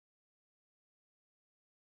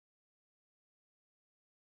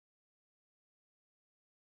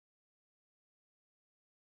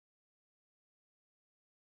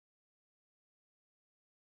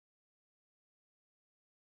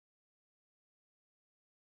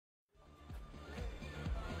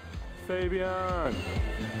Fabian!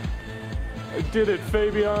 I did it,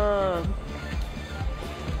 Fabian!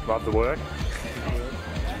 Love the work.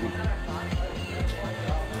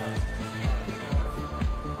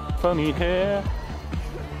 Funny hair.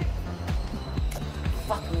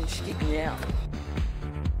 Fuck me, she kicked me out.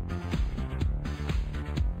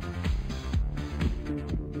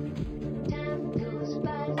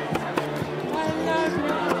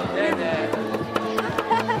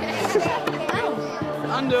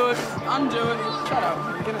 Undo it. Undo it. Shut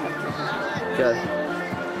up. Get out. Go.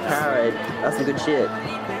 Powerade. That's some good shit.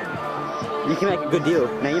 You can make a good deal.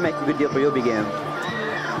 Now you make a good deal for your big M.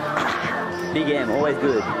 Big M, always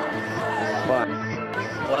good. Bye.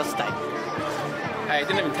 What a steak. Hey,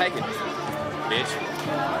 didn't even take it. Bitch.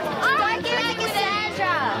 Oh, give it to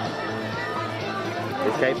Cassandra!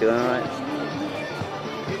 Is Kate feeling alright?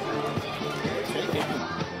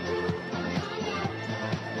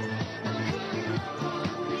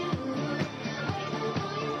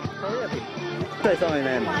 Say something,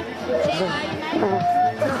 man.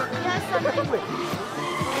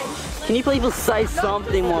 Can you people say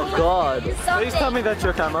something, my God? Please tell me that's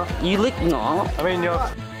your camera. You lick, no. I mean, you're...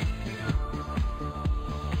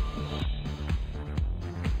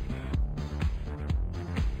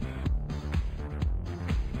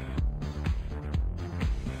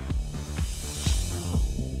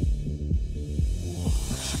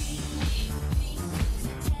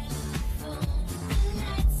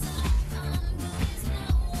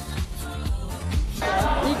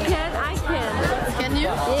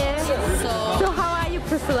 So how are you,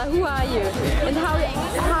 Priscilla? Who are you? And how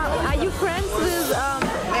are you friends with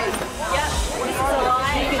Yeah, this is a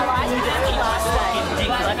lie.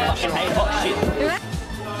 You fucking hate hot shit.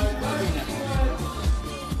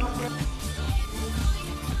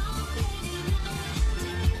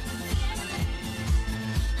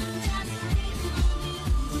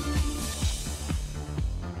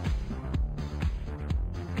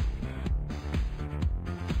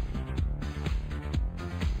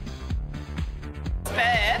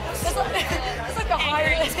 It's like the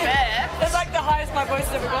highest. It's like the highest my voice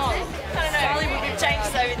has ever gone. I don't know. Charlie would be James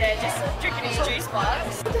over there, just drinking his juice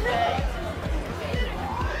box.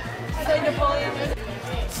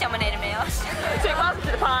 Someone ate a mouse. So welcome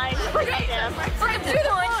to the pine. Welcome to the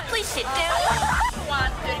launch. Please sit down.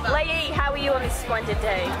 Lady, how are you on this splendid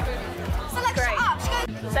day? Great.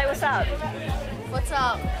 Say what's up. What's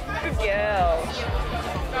up? Good girl.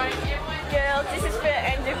 Girls, this is for the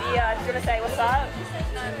end of year. Do you want to say what's up?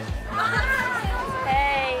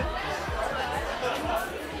 Hey.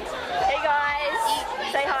 Hey guys.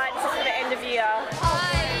 Say hi. This is for the end of year.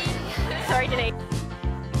 Hi. Sorry, Denise.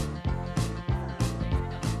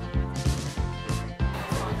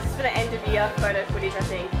 This is for the end of year photo footage, I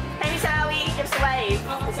think. Hey, Miss Howie, give us a wave.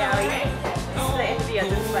 Miss Howie. This is the end of year.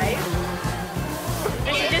 Give us a wave.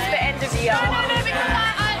 This is just the end of year.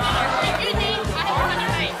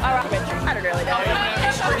 Alright, I don't really know.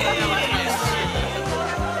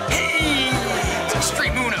 Hey! It's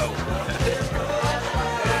Extreme Uno!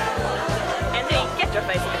 Anthony, get your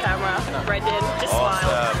face in the camera. Brendan, just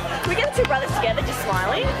smile. Can we get the two brothers together just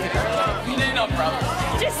smiling? We're not brothers.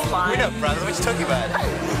 Just smile. We're not brothers, we're just talking about it.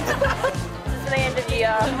 This is the end of the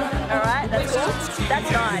year. Alright, that's cool. That's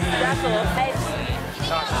nice. That's all. Hey.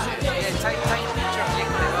 Yeah, take a picture of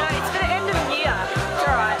No, it's for the end of the year. It's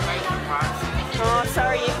alright. Oh,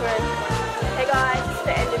 sorry, Evelyn. Hey guys, it's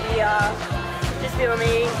the end of the year. Just feel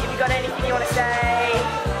me. If you got anything you want to say,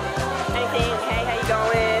 anything, hey, how you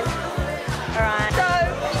going? Alright. So,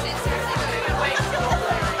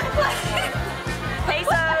 hey,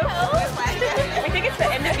 so, we think it's the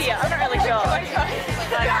end of the year. I'm not really sure.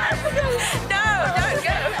 No, don't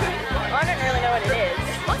go. I don't really know what it is.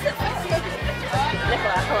 What's it?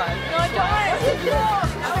 Nicola, come on. No, don't.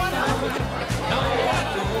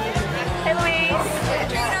 Hey, Louise.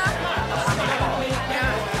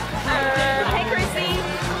 Hey, Chrissy.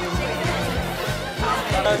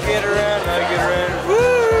 No, get around, no, get around. Woo!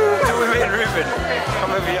 Come over here, Ruben.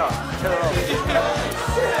 Come over here. Tell her off.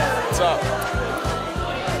 What's up?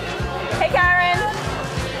 Hey, Karen.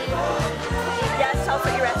 Yes, tell us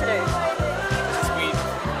what you're about to do. Sweet.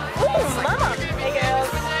 Ooh, mama. Hey, girls.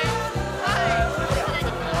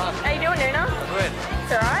 How you doing, Nuna? Good.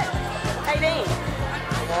 It's alright. How you been?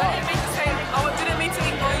 I didn't mean to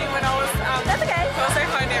ignore you when I was That's okay. also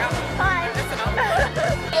phone down. Hi. That's enough.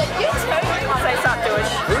 You too. Say sup,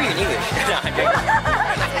 Jewish. Who are you in English? No, I'm joking.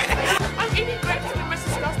 I'm eating grapes in the most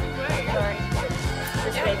disgusting way. Sorry.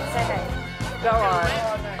 Just speak. Say hey.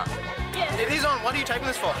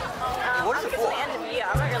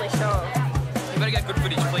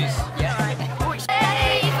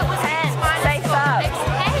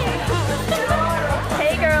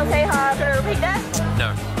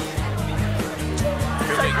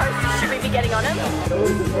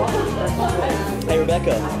 Hey,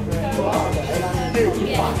 Rebecca.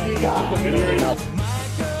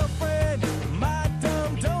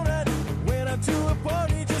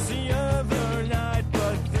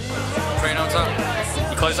 Pretty on top.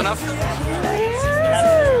 You close enough?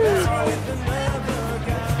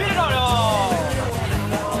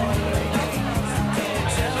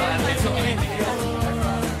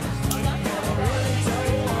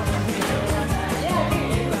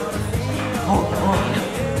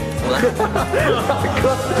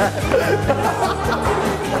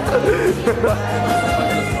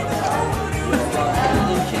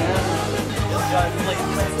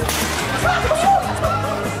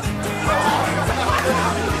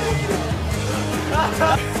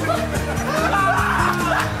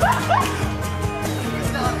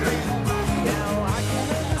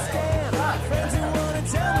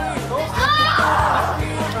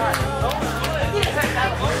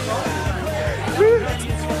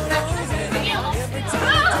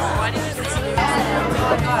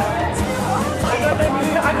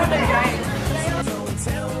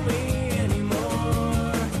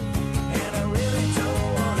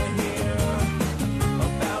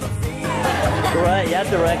 Right, you have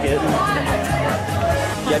to wreck it.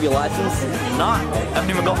 You have your license? No, I haven't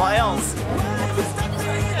even got my L's.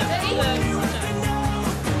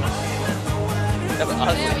 That's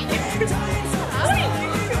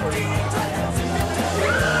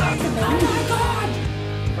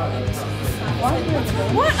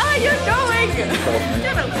What are you doing?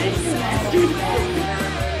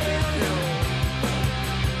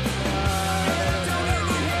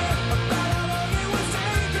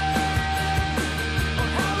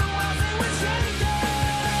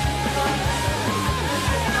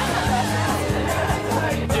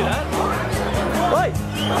 Wait!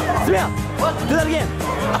 Zoom out! What? Do that again!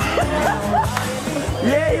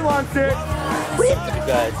 Yeah, he wants it! What are you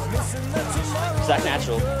guys? It's that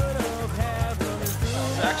natural.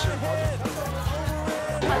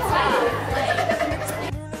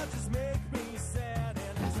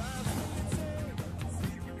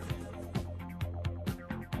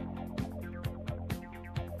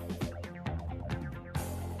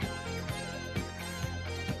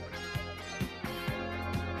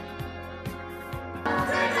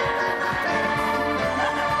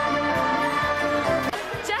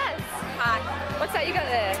 What's that you got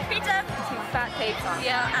there? Pizza. Some fat pizza.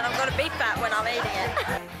 Yeah, and I've got to be fat when I'm eating it.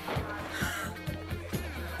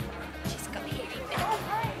 She's got me eating it.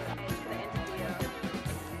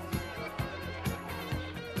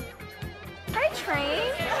 Hey,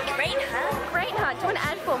 Train. Great, huh? Great, huh? Do an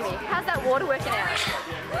ad for me. How's that water working out?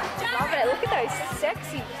 Love it. Look at those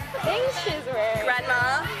sexy things she's wearing.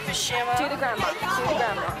 Grandma, for shimmer. Do the grandma. Do the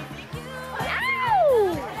grandma.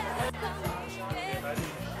 Ow!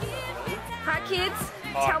 Hi, kids.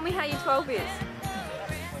 Tell me how your 12 is.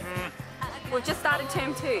 We've just started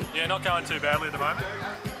term 2. Yeah, not going too badly at the moment.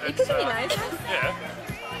 You picking your nose? Yeah.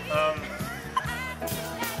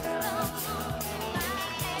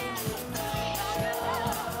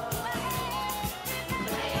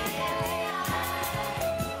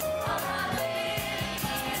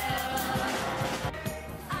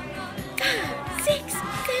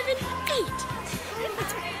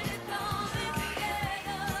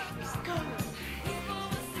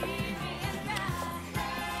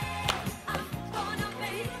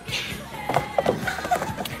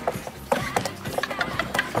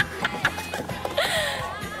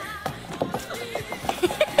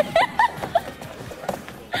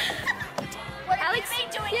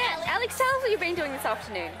 Alex, tell us what you've been doing this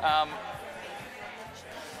afternoon.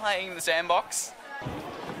 Playing in the sandbox.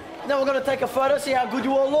 Now we're going to take a photo, see how good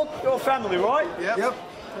you all look. You're a family, right? Yep. Yep.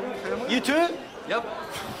 You too? Yep.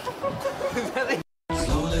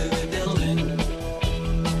 Slowly we're building.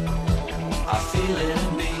 I feel it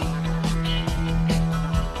in me.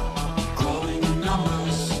 Growing in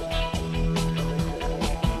numbers.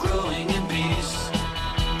 Growing in peace.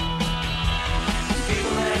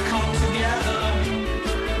 People that come together.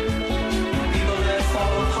 People that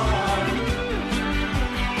fall apart.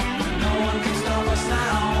 No one can stop us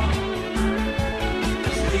now.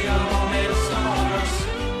 'Cause we are all made of stars.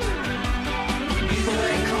 People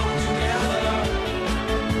that come together.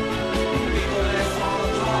 People that fall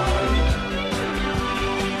apart.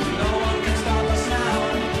 No one can stop us now.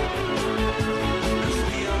 'Cause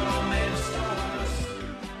we are all made of stars.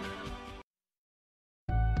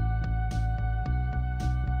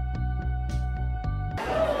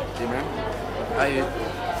 Hey man, how you?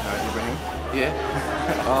 Ibrahim. Yeah.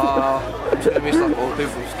 I'm just gonna miss like all the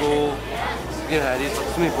people from school. You know how it is.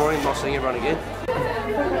 It's gonna be boring not seeing everyone again.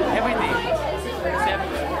 Everything. Except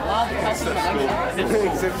love.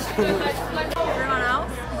 Everyone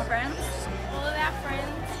else, my friends. All of our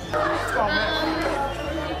friends. I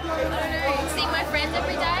don't know, see my friends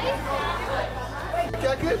every day.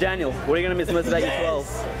 Daniel, what are you going to miss most about your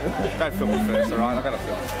 12? Don't film me first, alright? I've got to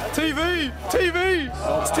film. TV! TV!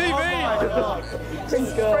 It's TV!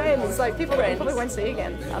 Friends, like people that you probably won't see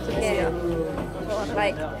again after this year.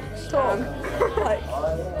 Like, talk. Like,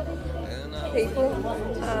 people.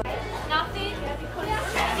 Nothing.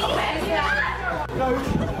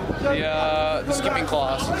 The skipping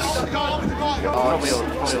class. Probably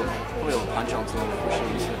all punch on some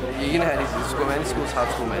shoes. You know how it is in school, man. This school's hard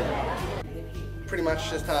school, man. Pretty much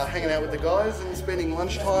just hanging out with the guys and spending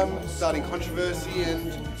lunchtime, starting controversy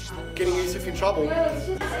and getting Yusuf in trouble.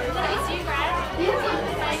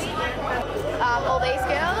 All these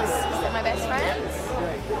girls, they're my best friends.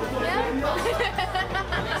 Yeah.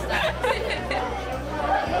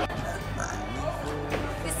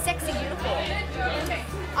 It's sexy, beautiful.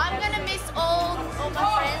 I'm gonna miss all my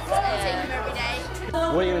friends and seeing them every day.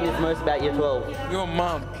 What are you going to miss most about year 12? Your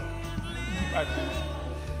mum.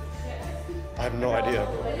 I have no idea.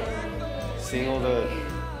 Seeing all the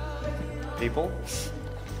people.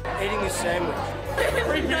 Eating this sandwich.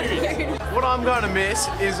 What I'm going to miss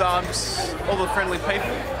is all the friendly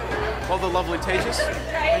people, all the lovely teachers.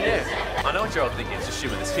 And yeah. I know what you're all thinking. It's just shit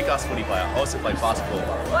with this kick-ass footy player. I also play basketball.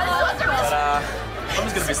 But I'm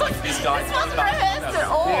just going to miss like this guy. It's not rehearsed at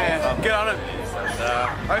all. Yeah, get on it.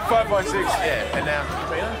 And, 5 by 6. Yeah, and now,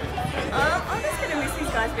 Katrina? I'm just gonna miss these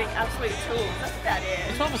guys being absolute tools. That's about it.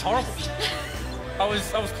 The 12 was horrible. I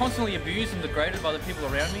was constantly abused and degraded by the people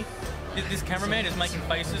around me. This cameraman is making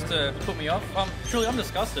faces to put me off. Truly, I'm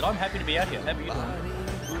disgusted. I'm happy to be out here. Happy you doing?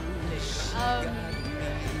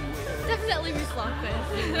 Definitely miss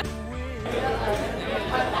Lockfest.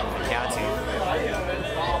 Counting.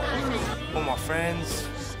 All my friends,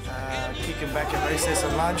 kicking back at recess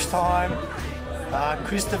and lunchtime.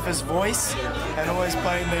 Christopher's voice and always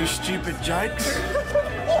playing those stupid jokes.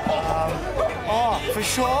 For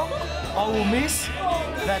sure, I will miss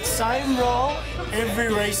that same role every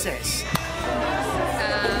recess.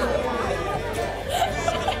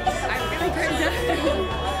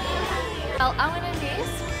 Well, I'm gonna miss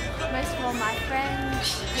most of all my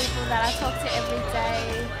friends, people that I talk to every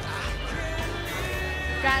day.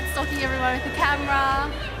 Grant stalking everyone with the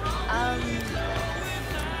camera.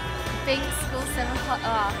 Being at school 7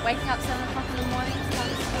 o'clock, waking up 7 o'clock in the morning to come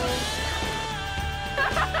to school.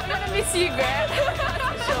 I'm gonna miss you, Grant.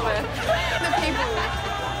 Sure. The people.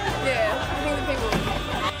 Yeah, I think the people.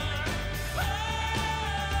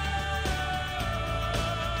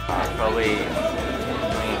 Probably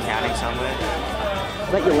doing accounting somewhere.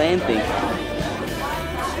 Is that your land thing?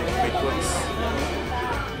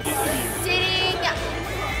 Sitting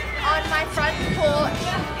on my front porch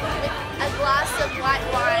with a glass of white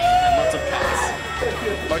wine. And lots of cats.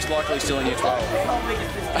 Most likely still in year 12.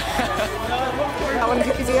 I want to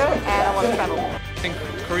do physio and I want to travel. I think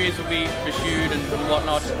careers will be pursued and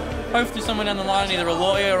whatnot. Hopefully someone down the line, either a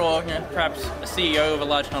lawyer or perhaps a CEO of a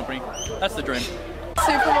large company. That's the dream.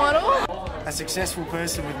 Supermodel. A successful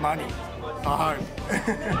person with money. I hope.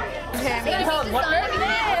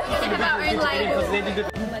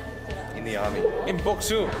 In the army. In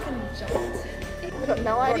Boxu. I've got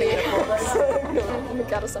no idea. In the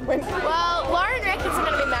gutter somewhere. Well, Lauren reckons I'm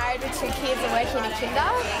going to be married with 2 kids and working in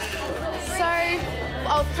kinder. So,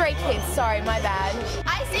 3 kids, sorry, my bad.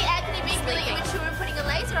 I see Anthony being really immature and putting a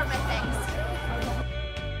laser on my face.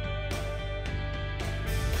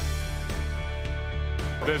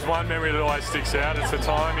 There's one memory that always sticks out. It's the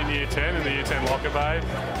time in year 10, in the year 10 locker bay,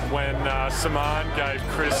 when Saman gave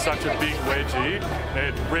Chris such a big wedgie,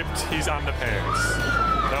 it ripped his underpants.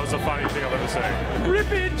 That was the funniest thing I've ever seen.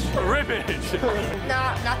 Rippage! Rippage!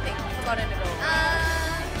 No, nothing. Forgotten it all.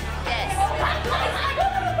 Yes.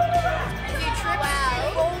 A few trips,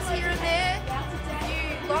 balls here and there, a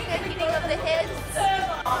few locker hitting of the heads.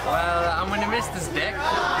 Well, I'm going to miss this deck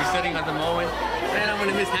we're sitting at the moment. And I'm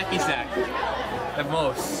going to miss hacky sack. The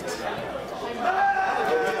most.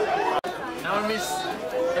 I want to miss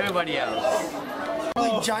everybody else.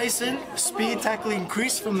 Jason spear tackling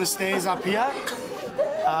Chris from the stairs up here.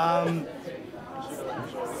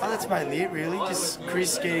 That's mainly it really. Just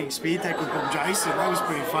Chris getting spear tackled from Jason. That was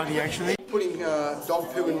pretty funny actually. Putting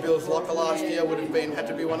dog poo in Bill's locker last year had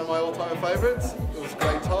to be one of my all-time favourites. It was a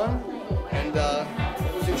great time and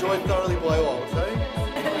it was enjoyed thoroughly by all, I would say.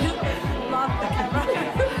 Love the camera.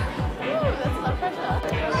 Ooh, that's a lot of pressure.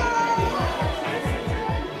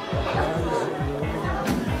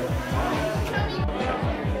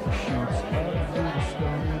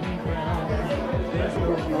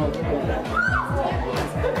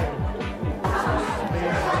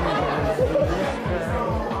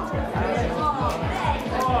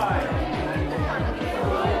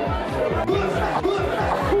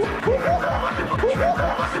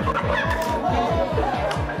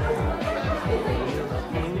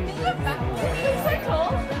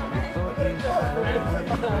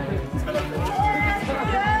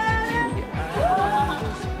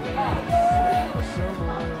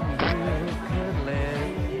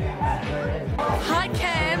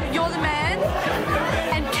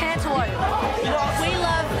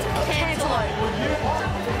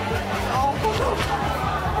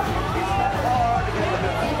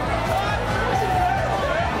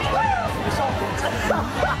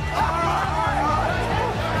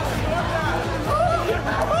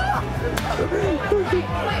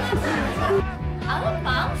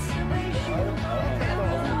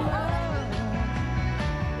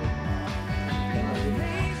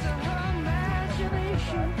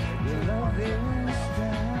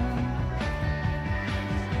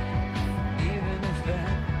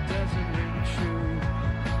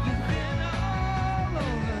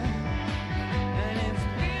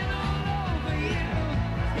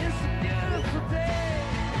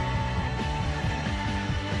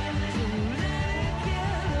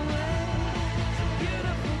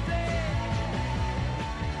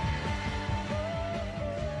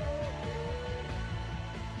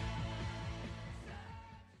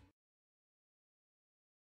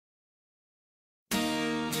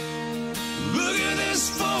 this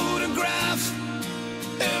photograph.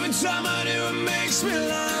 Every time I do, it makes me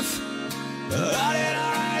laugh. How did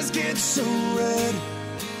our eyes get so red?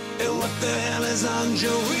 And what the hell is on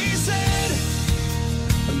Joey's head?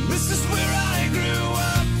 And this is where I grew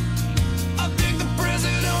up. I think the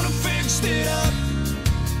president fixed it up.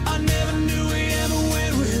 I never knew we ever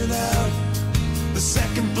went without. The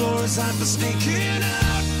second floor is hot for sneaking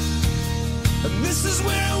out. And this is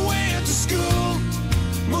where I went to school.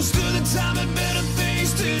 Most of the time had better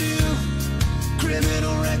things to do.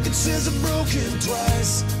 Criminal record says I've broken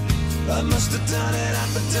twice. I must have done it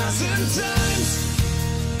half a dozen times.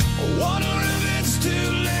 I wonder if it's too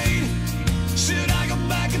late. Should I go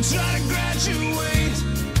back and try to graduate?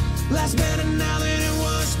 Life's better now than it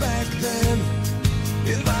was back then.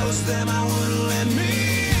 If I was them, I wouldn't let me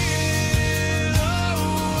in.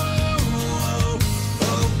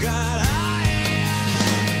 Oh, God,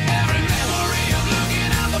 every memory of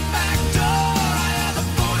looking out the back door. I have the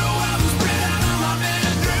photo album spread out on my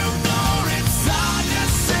bedroom floor. It's hard to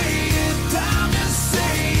say it, time to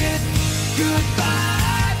say it.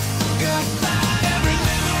 Goodbye, goodbye. Every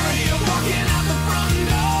memory of walking out the front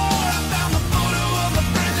door. I found the photo of the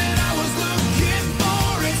friend that I was looking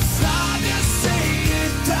for. It's hard to say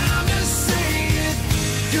it, time to say it.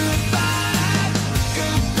 Goodbye,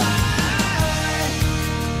 goodbye.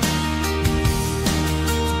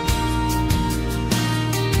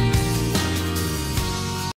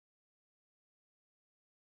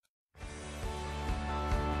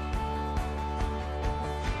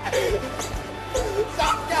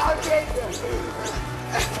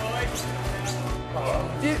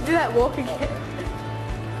 Do that walk again.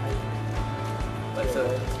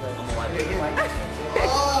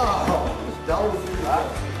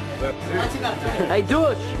 Hey,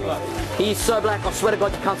 douche! He's so black, I swear to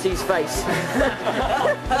God you can't see his face.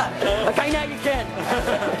 Okay, now you can.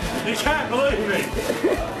 You can't believe me.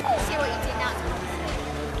 See what you did now.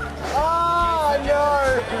 Oh, no!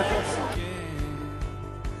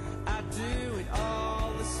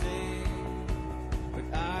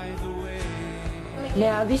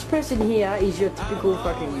 Now, this person here is your typical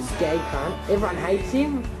fucking gay cunt. Everyone hates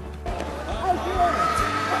him.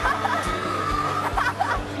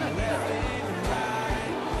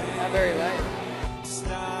 Not very late.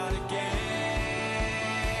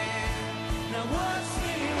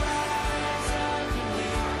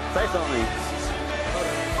 Say something.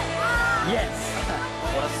 Yes.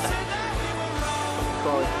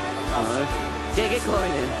 Chloe. Oh. Get Chloe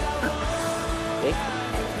in.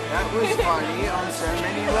 That was funny on so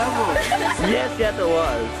many levels. Yes, it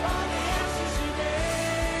was.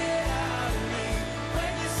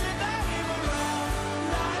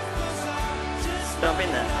 Jump in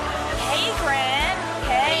there. Hey, Grant.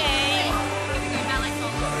 Hey.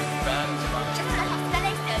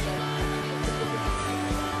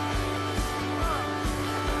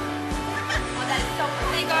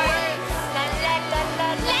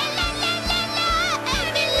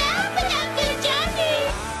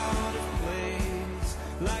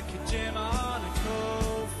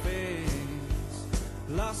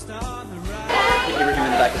 Hit him in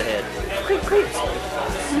the back of the head. Quick, quick.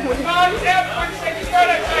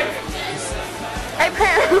 Hey,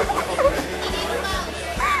 Pam.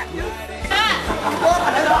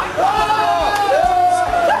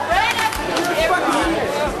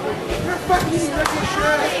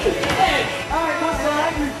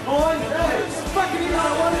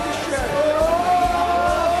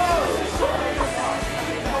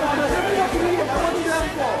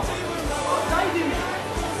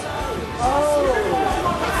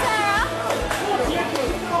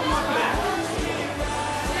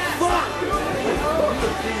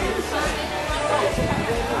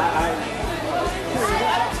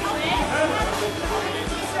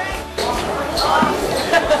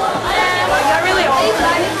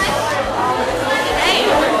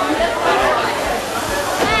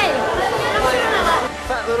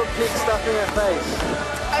 Fat little pig stuck in her face.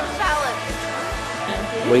 I'm salad.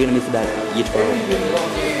 What are you gonna miss about year 12?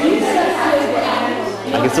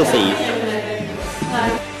 I can still see you.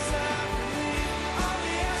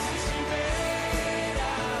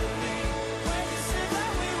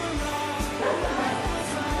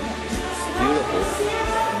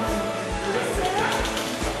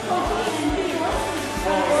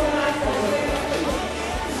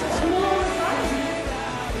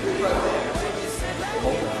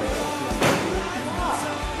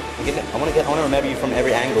 I want to remember you from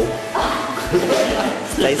every angle.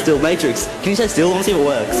 Stay still, Matrix. Can you stay still? I want to see if it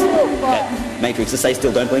works. Okay. Matrix, just stay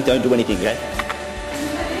still. Don't blink. Don't do anything. Okay.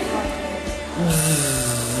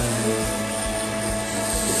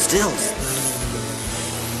 Still.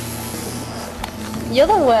 You're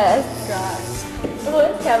the worst. The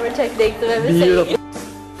worst camera techniques I've ever seen.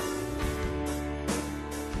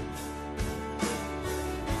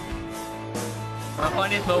 My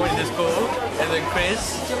funniest moment in the school is when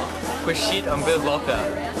Chris was shit on Bill's locker,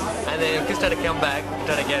 and then Chris tried to come back and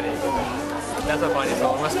try to get it. That's my funniest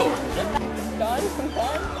moment in my school.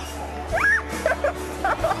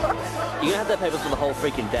 You're gonna have that paper for the whole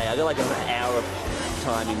freaking day. I got like an hour of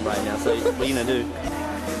timing right now, so what are you gonna do?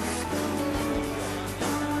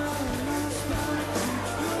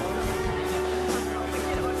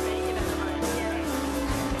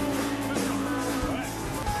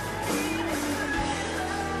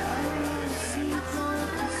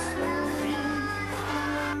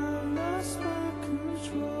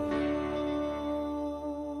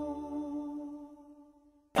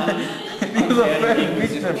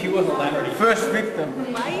 First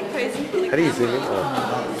victim. Why are you posing for the How do you zoom in?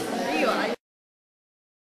 There you are.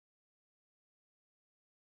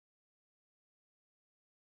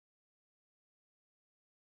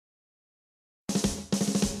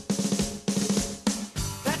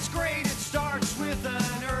 That's great, it starts with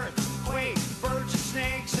an earthquake, birds and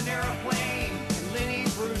snakes, an airplane, and Lenny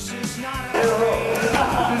Bruce is not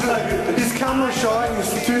afraid. His camera shy,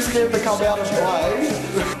 he's too scared to come out and play.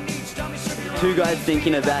 Two guys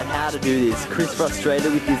thinking about how to do this. Chris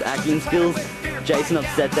frustrated with his acting skills. Jason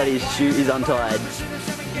upset that his shoe is untied.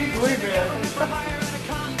 You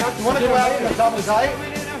want to go out on a double date?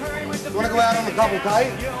 You want to go out on a double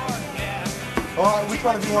date? Alright, which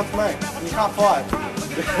one of you wants me? You can't fight.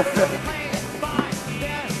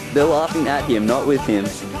 They're laughing at him, not with him.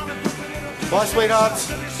 Bye,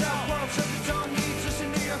 sweethearts.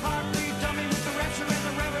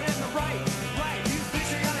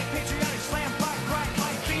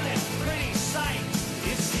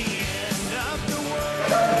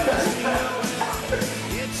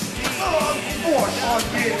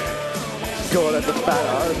 God, that's a fat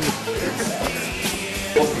arm.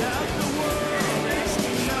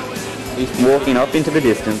 Walking off into the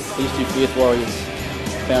distance. These two fierce warriors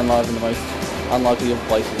found love in the most unlikely of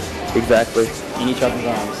places. Exactly. In each other's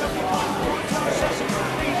arms.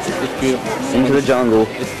 It's beautiful. Into the jungle.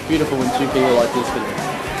 It's beautiful when two people like this can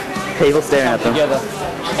people staring at them together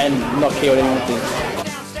and not care what anyone thinks.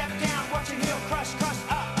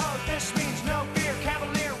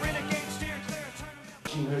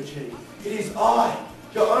 It is I,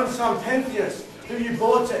 your own son Pentheus, who you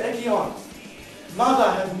bore to Echion.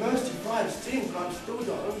 Mother, have mercy for I have sinned, for I am still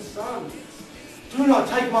your own son. Do not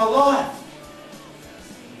take my life.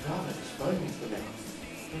 Brother disowned me for now.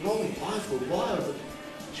 Her rolling eyes were wild, but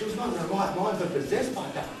she was not in her right mind, but possessed by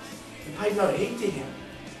that, and paid no heed to him.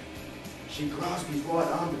 She grasped his right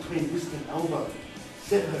arm between wrist and elbow,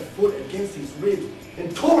 set her foot against his rib,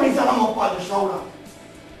 and tore his arm off by the shoulder.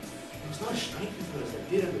 There was no strength in hers that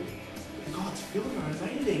did it. God's filter and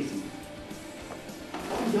made it easy.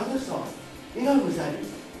 On the other side, Ino was at him,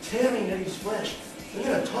 tearing at his flesh, and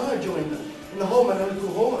then a tono joined them, and the whole maniacal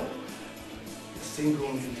horn. The single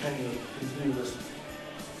and continuous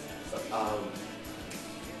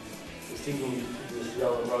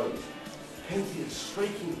yellow rose. Pentheus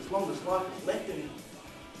shrieking as long as life was left in him.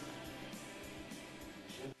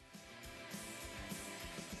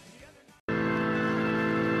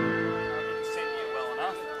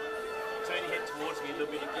 Turn your head towards me a little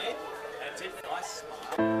bit again. That's it. Nice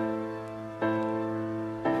smile.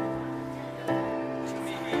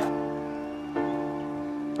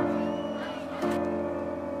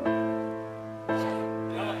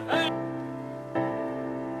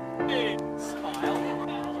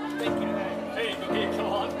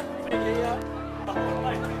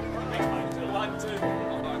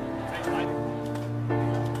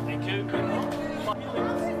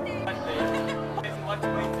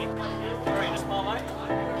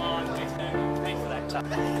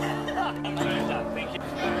 Thank you.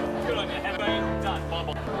 Good on you. Have a done.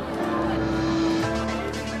 Bye-bye.